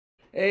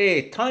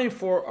Hey, time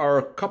for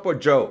our cup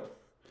of joe.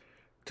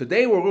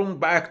 Today we're going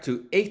back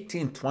to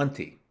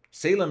 1820,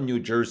 Salem, New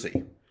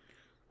Jersey.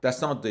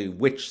 That's not the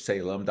witch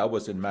Salem, that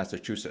was in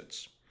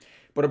Massachusetts.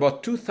 But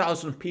about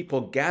 2,000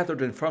 people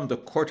gathered in front of the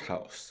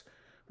courthouse.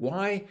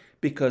 Why?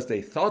 Because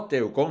they thought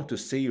they were going to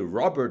see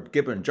Robert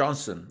Gibbon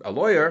Johnson, a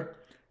lawyer,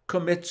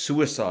 commit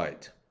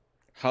suicide.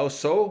 How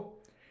so?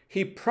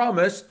 He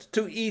promised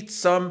to eat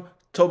some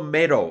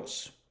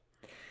tomatoes.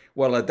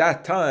 Well, at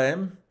that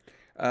time,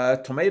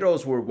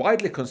 tomatoes were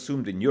widely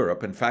consumed in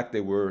Europe. In fact,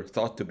 they were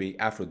thought to be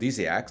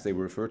aphrodisiacs. They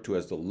were referred to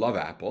as the love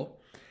apple,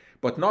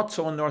 but not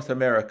so in North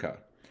America,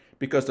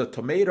 because the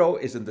tomato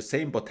is in the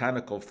same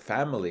botanical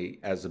family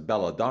as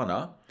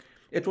belladonna.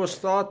 It was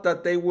thought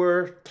that they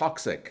were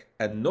toxic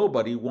and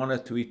nobody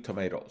wanted to eat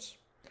tomatoes.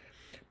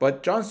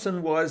 But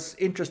Johnson was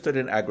interested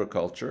in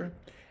agriculture,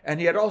 and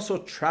he had also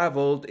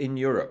traveled in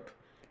Europe,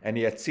 and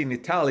he had seen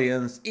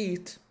Italians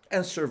eat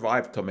and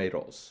survive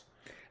tomatoes.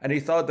 And he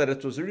thought that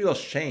it was a real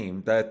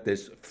shame that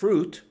this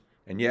fruit,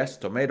 and yes,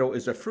 tomato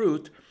is a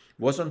fruit,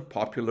 wasn't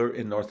popular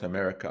in North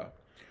America.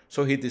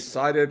 So he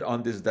decided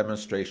on this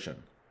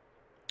demonstration.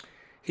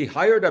 He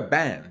hired a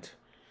band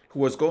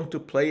who was going to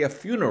play a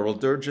funeral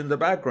dirge in the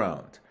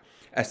background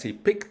as he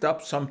picked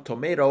up some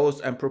tomatoes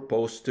and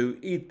proposed to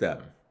eat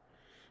them.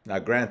 Now,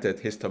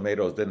 granted, his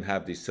tomatoes didn't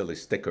have these silly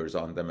stickers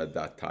on them at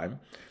that time.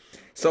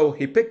 So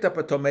he picked up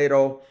a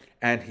tomato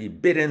and he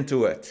bit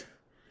into it.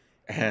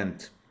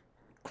 And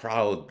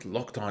crowd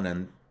looked on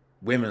and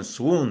women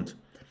swooned.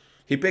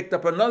 He picked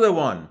up another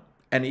one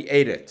and he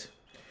ate it,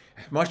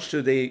 much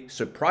to the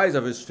surprise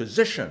of his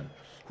physician,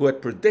 who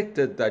had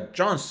predicted that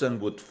Johnson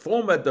would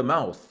foam at the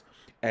mouth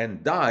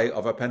and die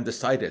of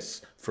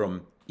appendicitis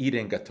from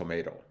eating a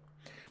tomato.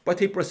 But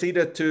he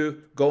proceeded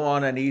to go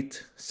on and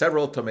eat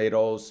several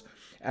tomatoes,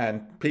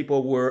 and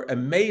people were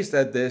amazed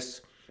at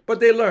this, but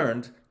they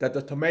learned that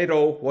the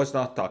tomato was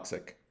not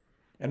toxic.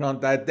 And on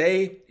that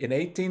day in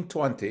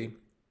 1820,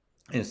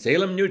 in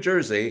Salem, New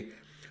Jersey,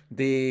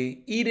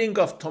 the eating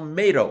of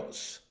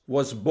tomatoes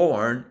was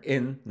born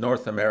in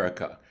North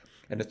America.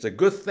 And it's a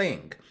good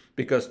thing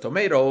because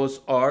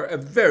tomatoes are a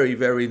very,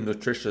 very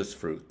nutritious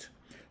fruit.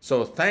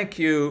 So thank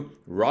you,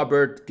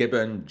 Robert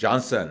Gibbon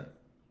Johnson.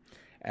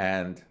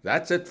 And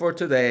that's it for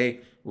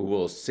today. We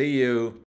will see you